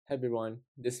Hey everyone,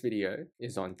 this video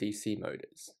is on DC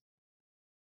motors.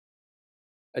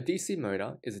 A DC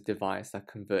motor is a device that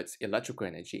converts electrical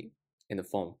energy in the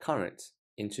form of current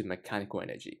into mechanical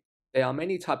energy. There are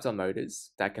many types of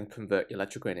motors that can convert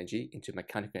electrical energy into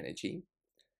mechanical energy.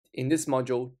 In this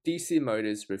module, DC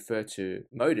motors refer to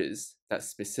motors that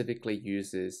specifically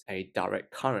uses a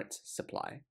direct current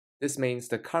supply. This means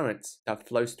the current that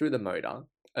flows through the motor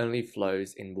only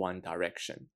flows in one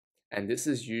direction, and this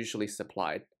is usually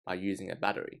supplied by using a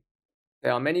battery.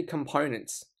 There are many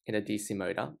components in a DC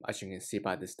motor, as you can see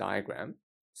by this diagram.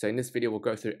 So in this video, we'll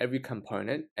go through every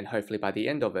component, and hopefully by the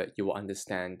end of it, you will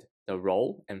understand the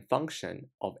role and function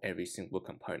of every single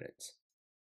component.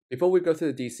 Before we go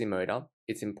through the DC motor,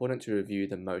 it's important to review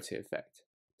the motor effect.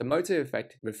 The motor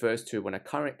effect refers to when a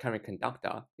current carrying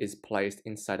conductor is placed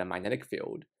inside a magnetic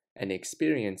field and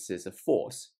experiences a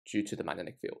force due to the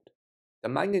magnetic field. The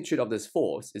magnitude of this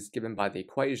force is given by the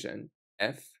equation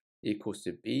F equals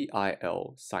to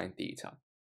𝐵𝐼𝐴𝐵sin𝜃.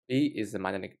 B is the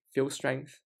magnetic field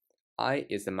strength, I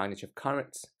is the magnitude of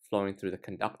current flowing through the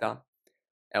conductor,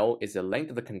 L is the length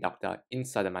of the conductor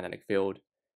inside the magnetic field,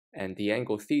 and the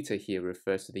angle theta here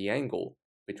refers to the angle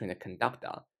between the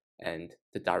conductor and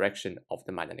the direction of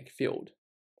the magnetic field.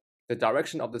 The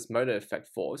direction of this motor effect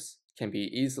force can be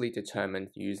easily determined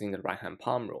using the right-hand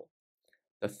palm rule.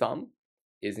 The thumb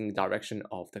is in the direction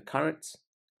of the current,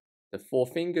 the four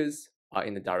fingers are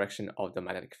in the direction of the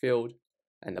magnetic field,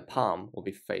 and the palm will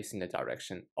be facing the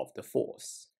direction of the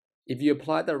force. If you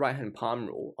apply the right-hand palm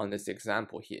rule on this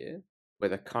example here, where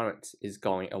the current is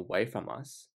going away from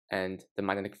us, and the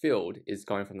magnetic field is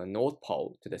going from the North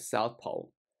Pole to the South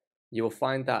Pole, you will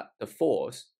find that the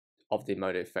force of the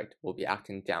motor effect will be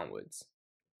acting downwards.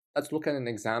 Let's look at an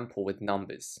example with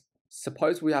numbers.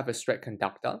 Suppose we have a straight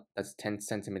conductor that's 10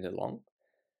 centimeters long,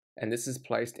 and this is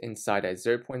placed inside a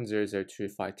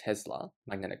 0.0025 Tesla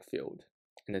magnetic field,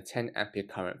 and a 10 ampere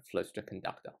current flows through the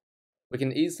conductor. We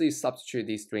can easily substitute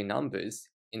these three numbers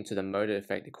into the motor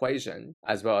effect equation,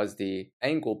 as well as the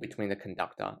angle between the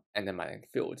conductor and the magnetic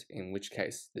field, in which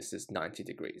case this is 90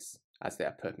 degrees, as they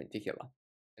are perpendicular.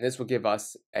 And this will give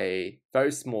us a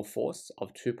very small force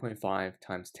of 2.5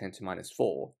 times 10 to minus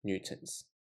 4 newtons.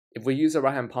 If we use the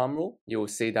right-hand palm rule, you will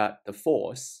see that the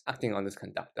force acting on this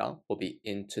conductor will be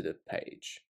into the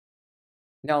page.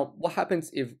 Now, what happens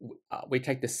if we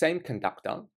take the same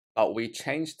conductor, but we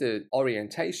change the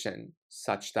orientation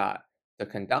such that the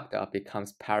conductor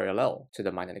becomes parallel to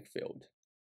the magnetic field?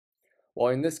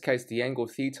 Well, in this case, the angle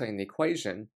theta in the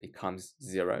equation becomes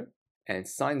 0, and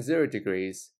sine 0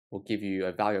 degrees will give you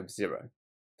a value of 0.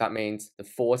 That means the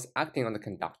force acting on the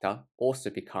conductor also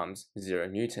becomes 0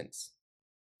 newtons.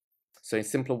 So in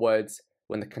simpler words,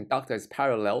 when the conductor is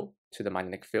parallel to the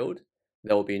magnetic field,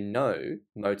 there will be no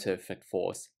motor effect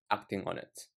force acting on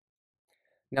it.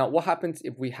 Now, what happens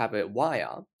if we have a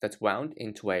wire that's wound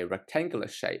into a rectangular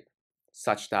shape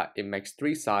such that it makes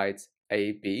three sides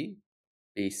AB,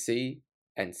 BC,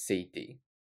 and CD?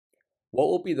 What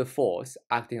will be the force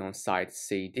acting on side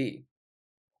CD?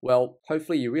 Well,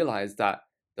 hopefully you realize that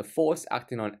the force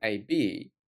acting on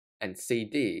AB and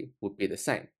CD would be the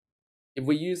same. If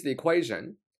we use the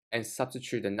equation and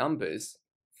substitute the numbers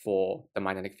for the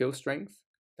magnetic field strength,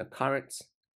 the current,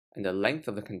 and the length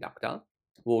of the conductor,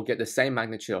 we'll get the same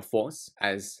magnitude of force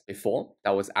as before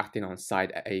that was acting on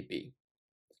side AB.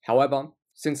 However,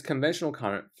 since conventional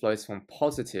current flows from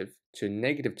positive to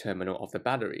negative terminal of the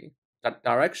battery, the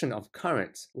direction of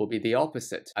current will be the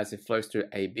opposite as it flows through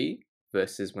AB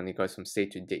versus when it goes from C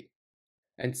to D.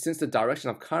 And since the direction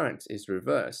of current is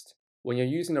reversed, when you're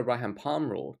using the right-hand palm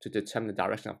rule to determine the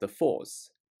direction of the force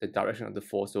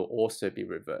will also be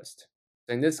reversed.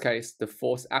 So in this case, the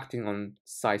force acting on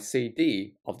side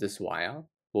CD of this wire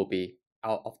will be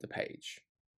out of the page.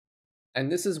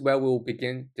 And this is where we'll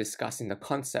begin discussing the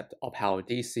concept of how a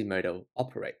DC motor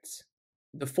operates.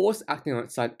 The force acting on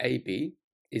side AB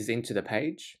is into the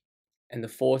page, and the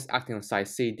force acting on side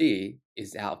CD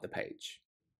is out of the page.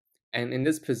 And in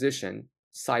this position,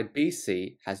 side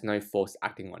BC has no force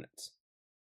acting on it.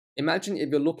 Imagine if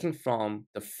you're looking from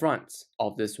the front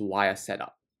of this wire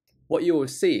setup. What you will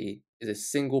see is a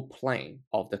single plane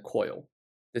of the coil.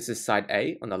 This is side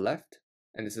A on the left,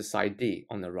 and this is side D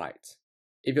on the right.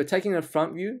 If you're taking a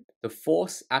front view, the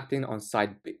force acting on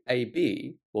side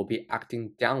AB will be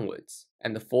acting downwards,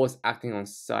 and the force acting on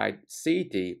side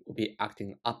CD will be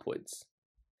acting upwards.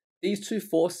 These two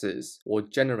forces will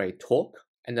generate torque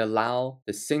and allow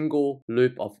the single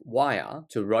loop of wire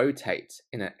to rotate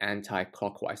in an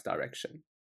anti-clockwise direction.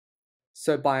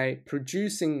 So by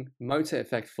producing motor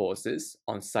effect forces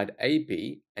on side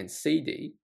AB and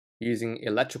CD using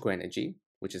electrical energy,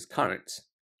 which is current,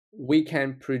 we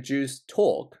can produce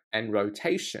torque and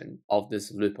rotation of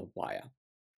this loop of wire.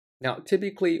 Now,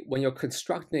 typically, when you're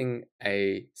constructing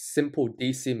a simple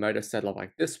DC motor setup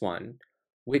like this one,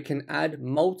 we can add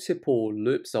multiple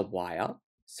loops of wire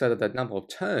so that the number of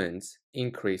turns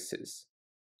increases.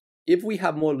 If we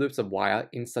have more loops of wire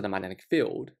inside the magnetic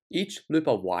field, each loop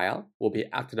of wire will be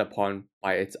acted upon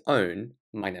by its own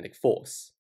magnetic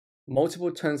force.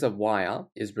 Multiple turns of wire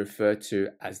is referred to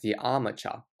as the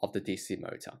armature of the DC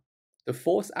motor. The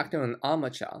force acting on an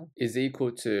armature is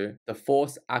equal to the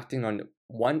force acting on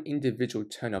one individual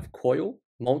turn of coil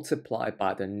multiplied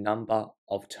by the number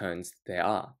of turns there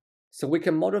are. So we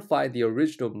can modify the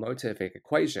original motor effect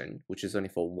equation, which is only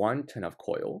for one turn of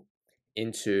coil,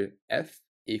 into F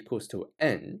equals to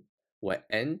N, where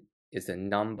N is the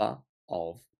number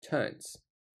of turns,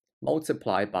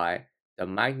 multiplied by the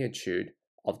magnitude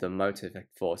of the motor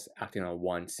effect force acting on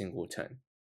one single turn.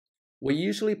 We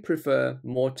usually prefer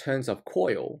more turns of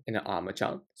coil in an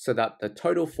armature so that the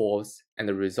total force and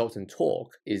the resultant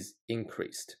torque is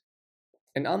increased.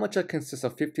 An armature consists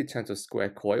of 50 turns of square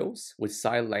coils with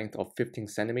side length of 15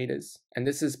 centimeters, and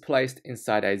this is placed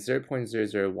inside a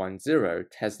 0.0010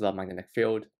 Tesla magnetic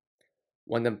field.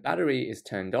 When the battery is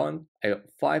turned on, a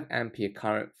 5 ampere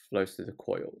current flows through the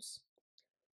coils.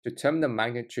 Determine the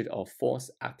magnitude of force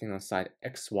acting on side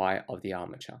XY of the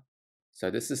armature.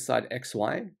 So this is side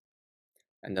XY,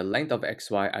 and the length of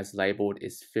XY as labeled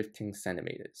is 15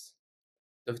 centimeters.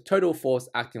 The total force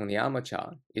acting on the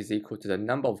armature is equal to the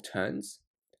number of turns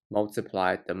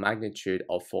multiplied the magnitude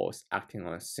of force acting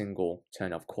on a single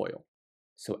turn of coil.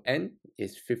 So N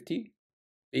is 50,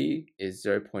 B is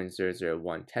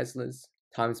 0.001 Teslas,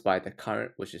 times by the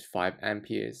current, which is 5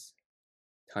 amperes,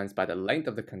 times by the length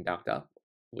of the conductor,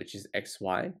 which is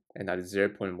XY, and that is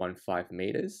 0.15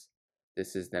 meters.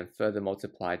 This is then further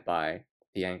multiplied by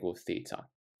the angle theta.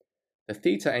 The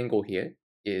theta angle here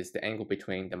is the angle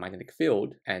between the magnetic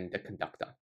field and the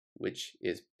conductor, which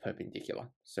is perpendicular.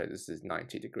 So this is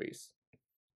 90 degrees.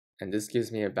 And this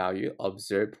gives me a value of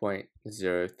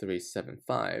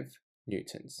 0.0375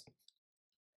 newtons.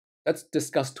 Let's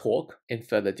discuss torque in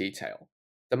further detail.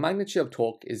 The magnitude of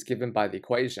torque is given by the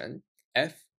equation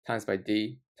F times by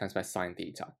D times by sine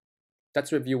theta.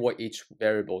 Let's review what each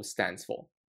variable stands for.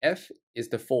 F is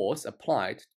the force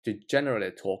applied to generate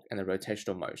a torque and the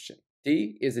rotational motion.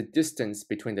 D is the distance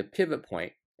between the pivot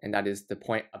point, and that is the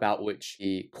point about which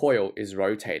the coil is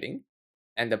rotating,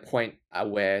 and the point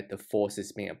where the force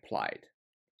is being applied.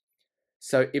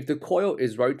 So if the coil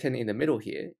is rotating in the middle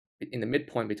here, in the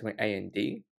midpoint between A and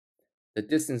D, the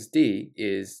distance D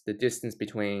is the distance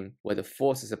between where the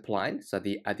force is applied, so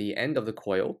at the end of the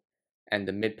coil, and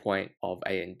the midpoint of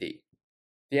A and D.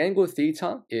 The angle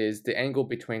theta is the angle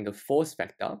between the force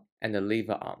vector and the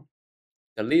lever arm.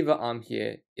 The lever arm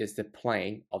here is the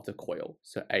plane of the coil,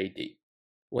 so AD.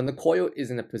 When the coil is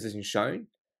in the position shown,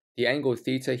 the angle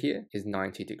theta here is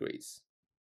 90 degrees.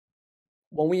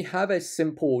 When we have a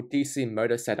simple DC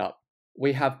motor setup,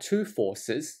 we have two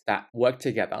forces that work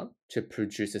together to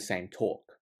produce the same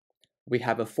torque. We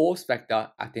have a force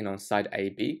vector acting on side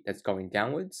AB that's going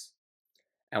downwards,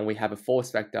 and we have a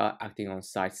force vector acting on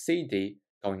side CD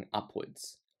going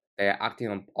upwards. They are acting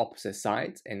on opposite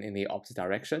sides and in the opposite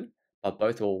direction, but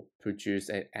both will produce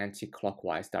an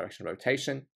anti-clockwise direction of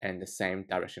rotation and the same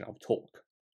direction of torque.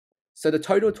 So the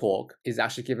total torque is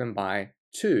actually given by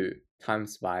 2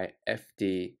 times by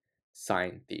FD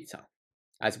sine theta,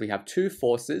 as we have two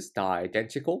forces that are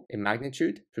identical in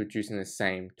magnitude producing the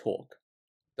same torque.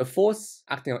 The force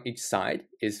acting on each side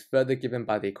is further given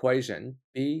by the equation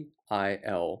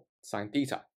BIL sine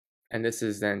theta, and this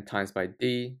is then times by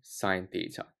D sine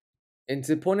theta. It's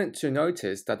important to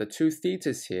notice that the two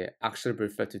thetas here actually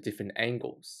refer to different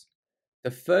angles.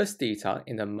 The first theta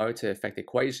in the motor effect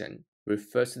equation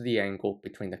refers to the angle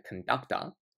between the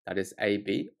conductor, that is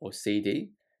AB or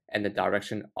CD, and the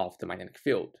direction of the magnetic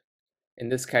field. In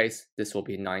this case, this will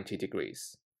be 90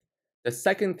 degrees. The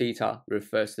second theta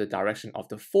refers to the direction of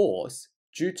the force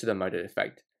due to the motor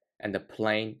effect and the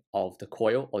plane of the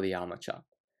coil or the armature.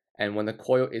 And when the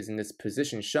coil is in this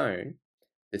position shown,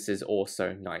 this is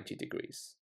also 90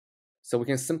 degrees. So we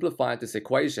can simplify this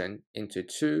equation into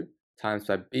 2 times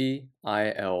by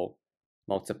BIL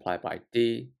multiplied by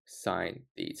D sine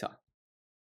theta.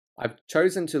 I've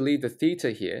chosen to leave the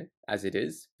theta here as it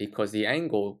is because the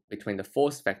angle between the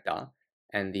force vector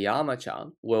and the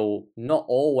armature will not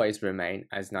always remain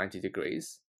as 90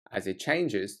 degrees as it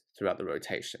changes throughout the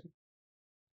rotation.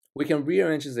 We can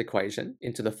rearrange this equation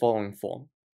into the following form: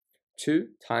 2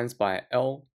 times by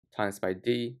L times by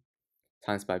D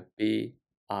times by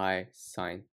BI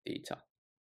sine theta.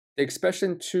 The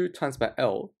expression 2 times by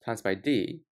L times by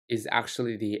D is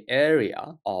actually the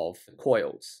area of the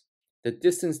coils. The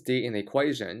distance d in the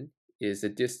equation is the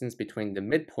distance between the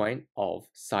midpoint of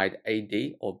side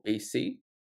AD or BC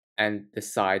and the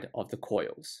side of the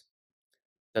coils.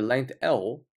 The length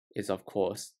L is, of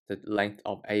course, the length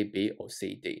of AB or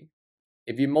CD.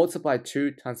 If you multiply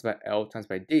 2 times by L times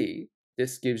by D,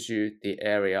 this gives you the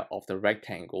area of the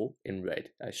rectangle in red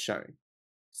as shown.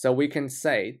 So we can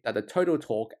say that the total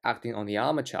torque acting on the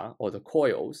armature or the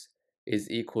coils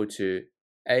is equal to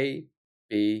𝐴𝐵sin𝜃.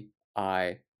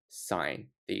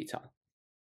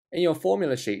 In your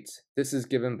formula sheet, this is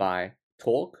given by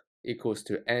torque equals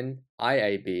to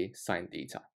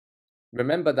𝑛𝐼𝐴𝐵sin𝜃.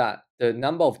 Remember that the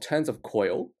number of turns of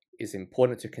coil is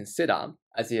important to consider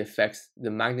as it affects the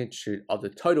magnitude of the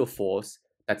total force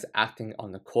that's acting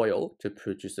on the coil to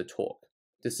produce the torque.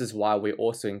 This is why we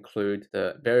also include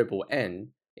the variable n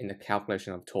in the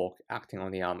calculation of torque acting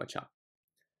on the armature.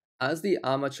 As the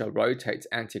armature rotates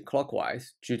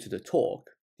anti-clockwise due to the torque,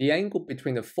 the angle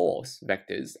between the force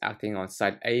vectors acting on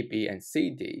side AB and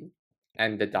CD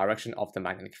and the direction of the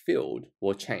magnetic field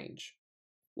will change.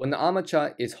 When the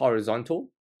armature is horizontal,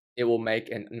 it will make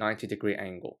a 90-degree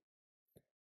angle.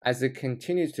 As it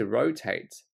continues to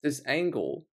rotate, this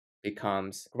angle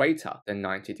becomes greater than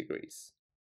 90 degrees.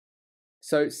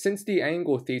 So since the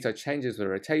angle theta changes with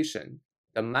rotation,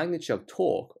 the magnitude of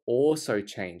torque also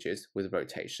changes with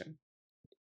rotation.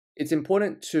 It's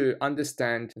important to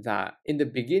understand that in the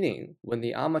beginning, when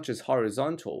the armature is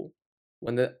horizontal,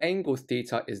 when the angle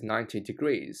theta is 90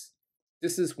 degrees,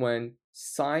 this is when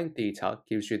sine theta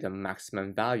gives you the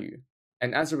maximum value.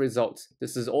 And as a result,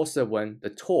 this is also when the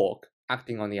torque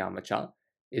acting on the armature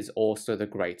is also the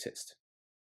greatest.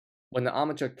 When the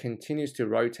armature continues to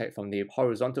rotate from the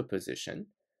horizontal position,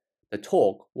 the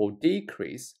torque will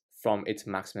decrease from its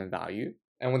maximum value.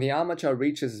 And when the armature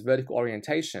reaches vertical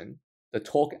orientation, the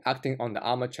torque acting on the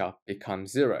armature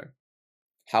becomes 0.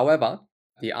 However,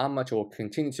 the armature will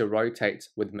continue to rotate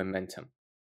with momentum.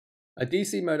 A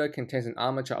DC motor contains an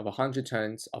armature of 100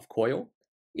 turns of coil.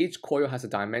 Each coil has a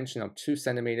dimension of 2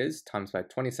 cm times by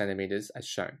 20 cm as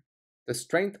shown. The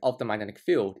strength of the magnetic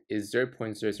field is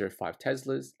 0.005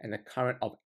 teslas and a current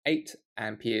of 8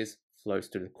 amperes flows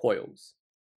through the coils.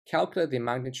 Calculate the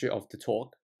magnitude of the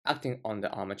torque acting on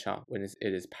the armature when it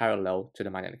is parallel to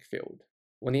the magnetic field.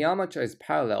 When the armature is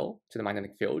parallel to the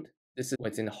magnetic field, this is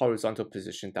when it's in the horizontal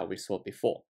position that we saw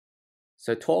before.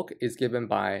 So torque is given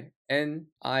by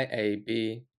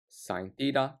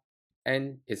𝑛𝐼𝐴𝐵sin𝜃.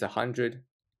 N is 100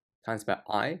 times by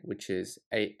I, which is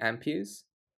 8 amperes,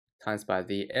 times by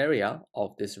the area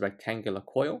of this rectangular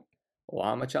coil or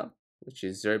armature, which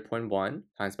is 0.1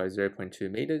 times by 0.2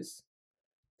 meters,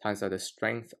 times by the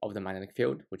strength of the magnetic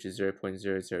field, which is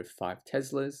 0.005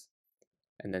 teslas,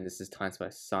 and then this is times by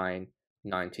sine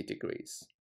 90 degrees.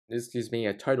 This gives me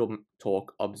a total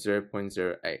torque of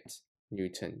 0.08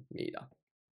 Newton meter.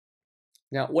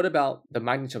 Now, what about the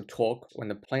magnitude of torque when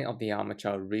the plane of the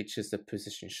armature reaches the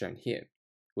position shown here,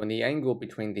 when the angle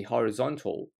between the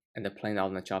horizontal and the plane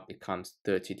armature becomes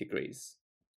 30 degrees?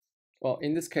 Well,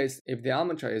 in this case, if the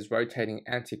armature is rotating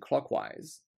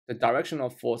anti-clockwise, the direction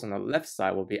of force on the left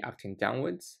side will be acting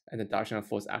downwards, and the direction of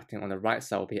force acting on the right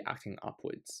side will be acting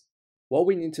upwards. What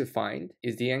we need to find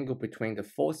is the angle between the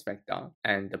force vector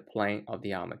and the plane of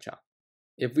the armature.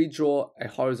 If we draw a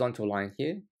horizontal line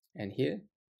here and here,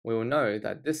 we will know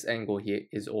that this angle here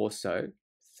is also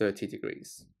 30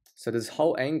 degrees. So this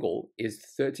whole angle is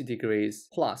 30 degrees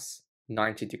plus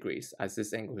 90 degrees, as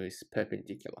this angle is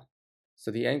perpendicular.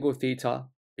 So the angle theta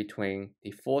between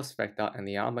the force vector and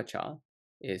the armature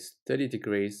is 30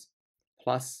 degrees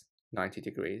plus 90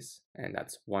 degrees, and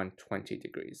that's 120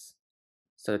 degrees.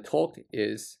 So the torque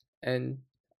is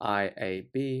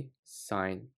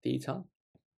𝑛𝐼𝐴𝐵sin𝜃.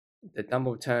 The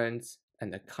number of turns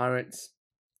and the currents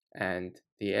and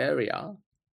the area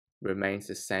remains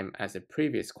the same as the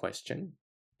previous question,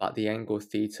 but the angle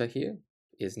theta here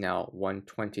is now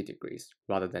 120 degrees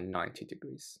rather than 90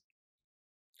 degrees.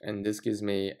 And this gives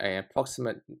me an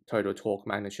approximate total torque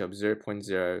magnitude of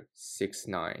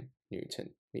 0.069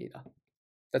 Newton meter.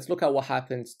 Let's look at what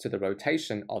happens to the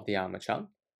rotation of the armature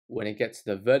when it gets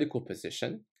to the vertical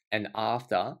position and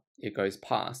after it goes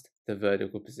past the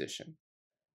vertical position.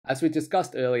 As we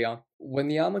discussed earlier, when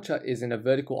the armature is in a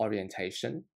vertical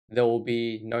orientation, there will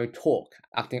be no torque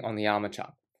acting on the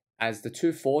armature, as the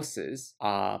two forces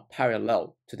are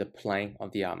parallel to the plane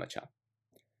of the armature.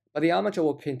 But the armature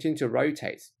will continue to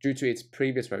rotate due to its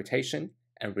previous rotation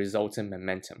and resultant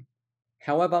momentum.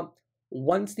 However,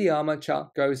 once the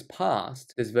armature goes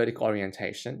past this vertical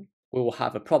orientation, we will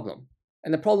have a problem.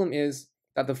 And the problem is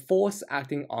that the force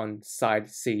acting on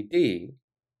side CD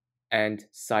and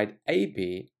side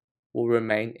AB will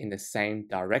remain in the same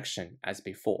direction as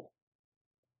before.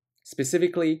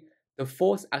 Specifically, the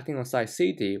force acting on side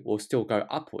CD will still go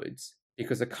upwards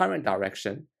because the current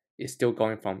direction is still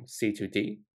going from C to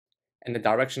D, and the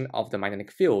direction of the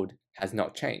magnetic field has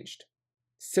not changed.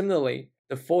 Similarly,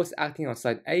 the force acting on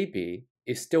side AB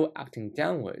is still acting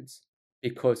downwards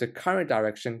because the current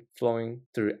direction flowing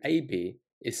through AB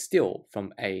is still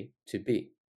from A to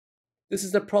B. This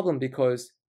is the problem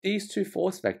because these two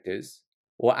force vectors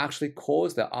will actually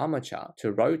cause the armature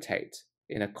to rotate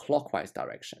in a clockwise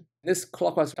direction. This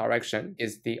clockwise direction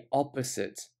is the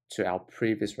opposite to our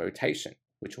previous rotation,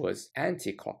 which was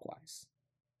anti-clockwise.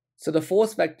 So the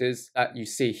force vectors that you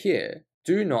see here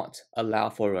do not allow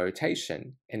for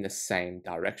rotation in the same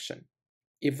direction.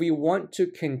 If we want to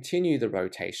continue the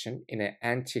rotation in an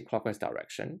anti-clockwise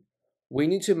direction, we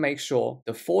need to make sure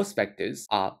the force vectors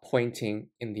are pointing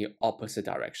in the opposite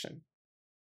direction.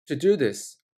 To do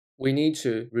this, we need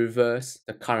to reverse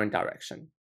the current direction.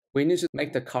 We need to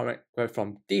make the current go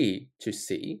from D to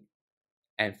C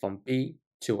and from B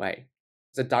to A.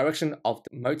 The direction of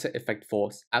the motor effect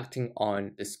force acting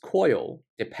on this coil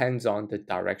depends on the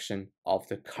direction of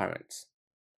the current.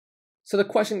 So the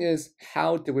question is,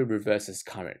 how do we reverse this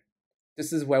current?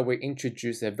 This is where we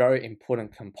introduce a very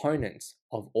important component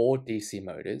of all DC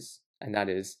motors, and that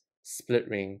is split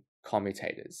ring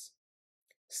commutators.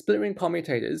 Split ring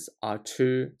commutators are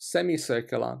two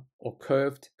semicircular or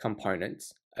curved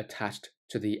components attached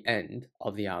to the end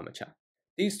of the armature.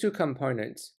 These two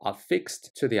components are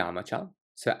fixed to the armature,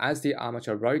 so as the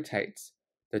armature rotates,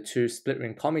 the two split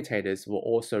ring commutators will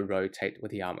also rotate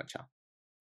with the armature.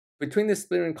 Between the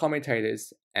split ring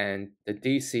commutators and the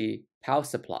DC power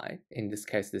supply, in this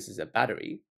case this is a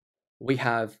battery, we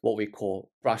have what we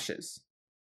call brushes.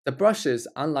 The brushes,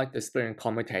 unlike the split ring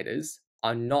commutators,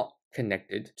 are not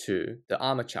connected to the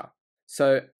armature.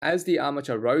 So as the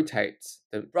armature rotates,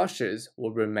 the brushes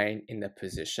will remain in their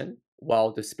position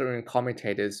while the split ring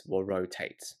commutators will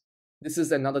rotate. This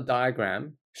is another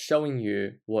diagram showing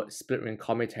you what split ring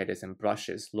commutators and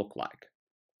brushes look like.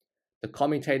 The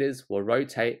commutators will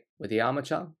rotate with the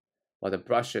armature, while the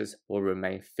brushes will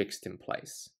remain fixed in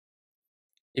place.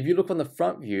 If you look on the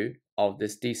front view of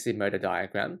this DC motor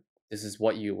diagram, this is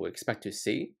what you will expect to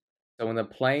see. So when the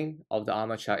plane of the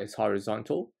armature is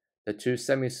horizontal, the two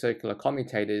semicircular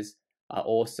commutators are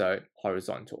also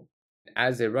horizontal.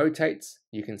 As it rotates,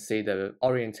 you can see the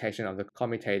orientation of the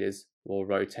commutators will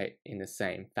rotate in the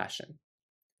same fashion.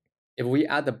 If we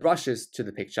add the brushes to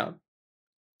the picture,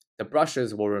 the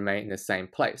brushes will remain in the same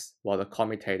place while the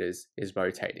commutators is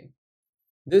rotating.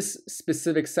 This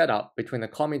specific setup between the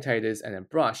commutators and the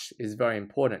brush is very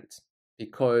important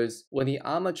because when the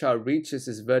armature reaches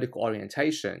its vertical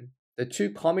orientation, the two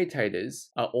commutators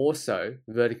are also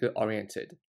vertically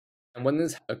oriented. And when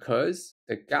this occurs,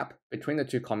 the gap between the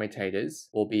two commutators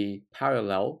will be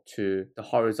parallel to the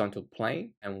horizontal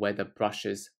plane and where the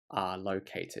brushes are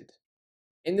located.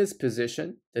 In this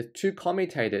position, the two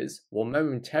commutators will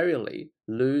momentarily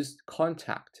lose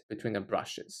contact between the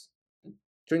brushes.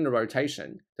 During the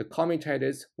rotation, the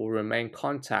commutators will remain in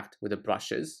contact with the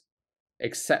brushes,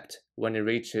 except when it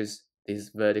reaches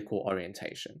this vertical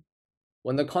orientation.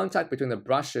 When the contact between the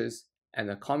brushes and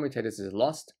the commutators is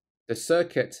lost, the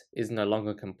circuit is no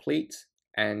longer complete,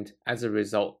 and as a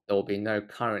result, there will be no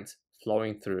current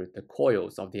flowing through the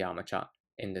coils of the armature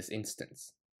in this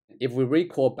instance. If we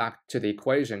recall back to the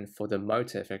equation for the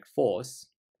motor effect force,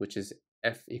 which is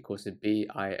F equals to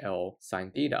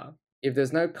𝐵𝐼𝐴𝐵sin𝜃, if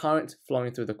there's no current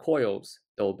flowing through the coils,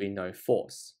 there will be no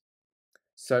force.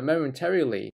 So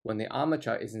momentarily, when the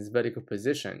armature is in its vertical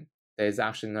position, there is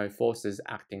actually no forces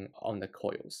acting on the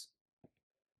coils.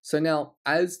 So now,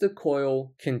 as the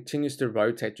coil continues to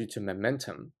rotate due to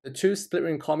momentum, the two split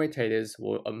ring commutators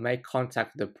will make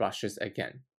contact with the brushes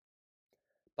again.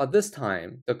 But this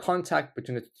time, the contact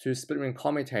between the two split ring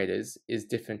commutators is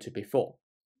different to before.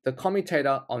 The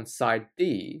commutator on side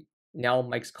D now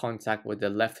makes contact with the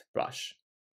left brush,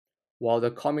 while the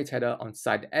commutator on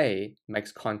side A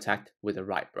makes contact with the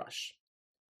right brush.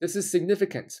 This is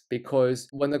significant because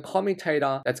when the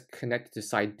commutator that's connected to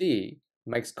side D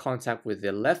makes contact with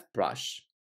the left brush,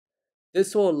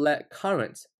 this will let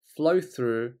current flow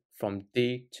through from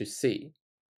D to C,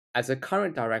 as the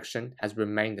current direction has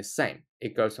remained the same.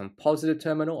 It goes from positive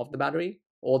terminal of the battery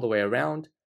all the way around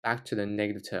back to the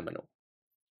negative terminal.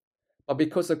 But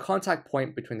because the contact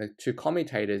point between the two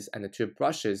commutators and the two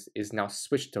brushes is now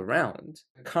switched around,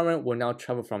 the current will now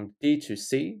travel from D to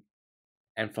C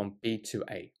and from B to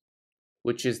A,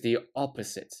 which is the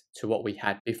opposite to what we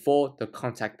had before the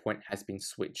contact point has been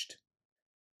switched.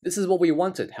 This is what we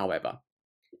wanted, however.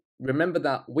 remember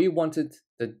that we wanted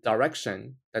the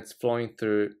direction that's flowing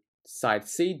through side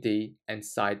CD and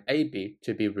side AB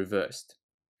to be reversed,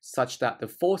 such that the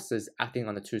forces acting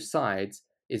on the two sides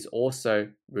is also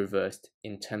reversed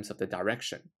in terms of the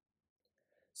direction.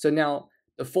 So now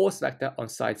the force vector on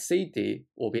side CD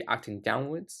will be acting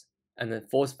downwards, and the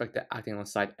force vector acting on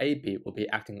side AB will be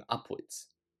acting upwards.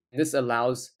 This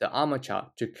allows the armature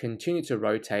to continue to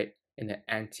rotate in an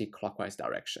anti-clockwise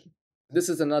direction. This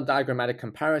is another diagrammatic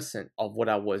comparison of what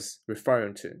I was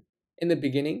referring to. In the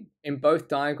beginning, in both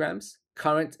diagrams,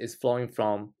 current is flowing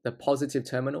from the positive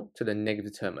terminal to the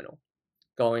negative terminal,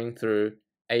 going through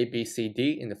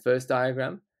ABCD in the first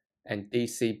diagram and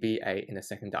DCBA in the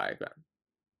second diagram.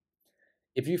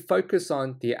 If you focus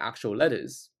on the actual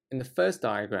letters, in the first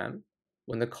diagram,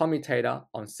 when the commutator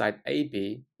on side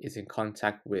AB is in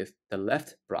contact with the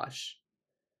left brush,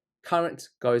 current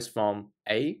goes from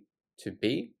A to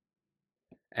B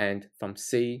and from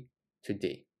C to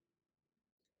D.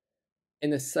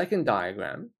 In the second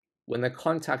diagram, when the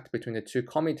contact between the two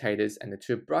commutators and the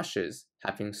two brushes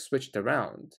have been switched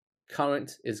around,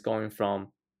 current is going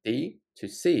from D to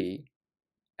C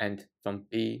and from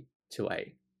B to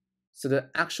A. So the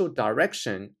actual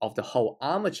direction of the whole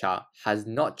armature has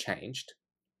not changed,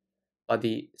 but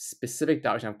the specific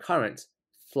direction of current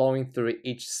flowing through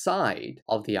each side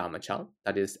of the armature,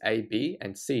 that is AB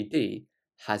and CD,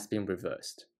 has been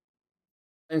reversed.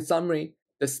 In summary,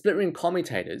 the split ring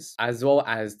commutators, as well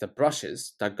as the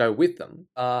brushes that go with them,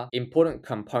 are important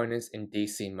components in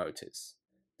DC motors.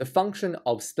 The function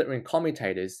of split ring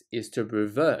commutators is to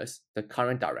reverse the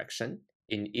current direction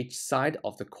in each side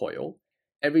of the coil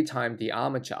every time the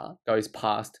armature goes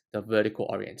past the vertical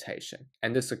orientation,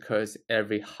 and this occurs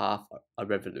every half a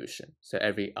revolution, so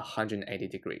every 180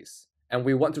 degrees. And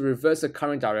we want to reverse the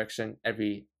current direction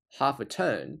every half a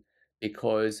turn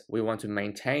because we want to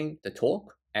maintain the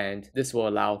torque, and this will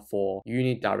allow for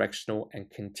unidirectional and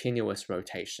continuous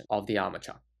rotation of the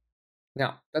armature.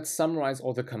 Now, let's summarize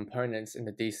all the components in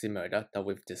the DC motor that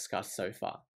we've discussed so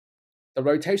far. The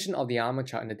rotation of the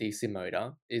armature in the DC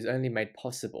motor is only made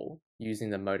possible using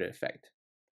the motor effect.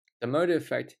 The motor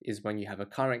effect is when you have a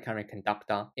current carrying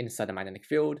conductor inside the magnetic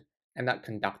field, and that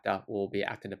conductor will be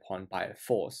acted upon by a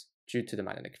force due to the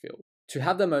magnetic field. To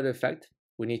have the motor effect,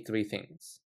 we need three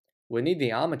things. We need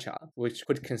the armature, which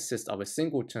could consist of a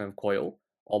single turn of coil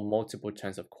or multiple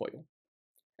turns of coil,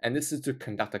 and this is to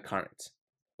conduct a current.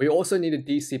 We also need a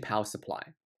DC power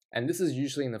supply, and this is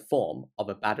usually in the form of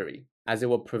a battery, as it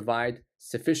will provide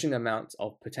sufficient amounts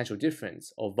of potential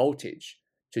difference or voltage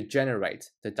to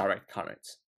generate the direct current.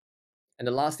 And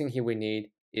the last thing here we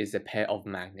need is a pair of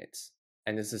magnets,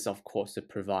 and this is of course to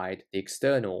provide the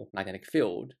external magnetic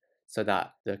field so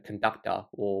that the conductor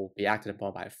will be acted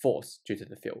upon by a force due to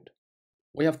the field.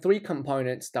 We have three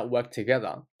components that work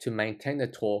together to maintain the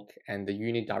torque and the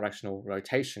unidirectional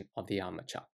rotation of the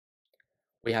armature.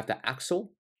 We have the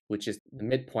axle, which is the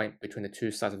midpoint between the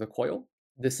two sides of the coil.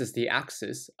 This is the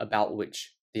axis about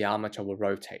which the armature will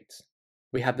rotate.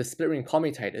 We have the split ring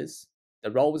commutators.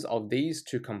 The roles of these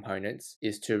two components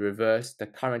is to reverse the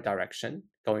current direction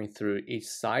going through each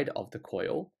side of the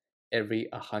coil every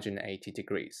 180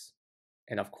 degrees.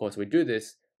 And of course, we do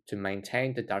this to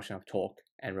maintain the direction of torque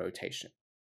and rotation.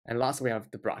 And lastly, we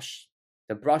have the brush.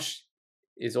 The brush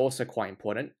is also quite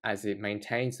important as it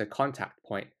maintains the contact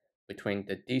point between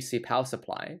the DC power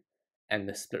supply and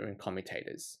the split ring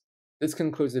commutators. This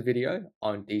concludes the video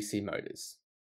on DC motors.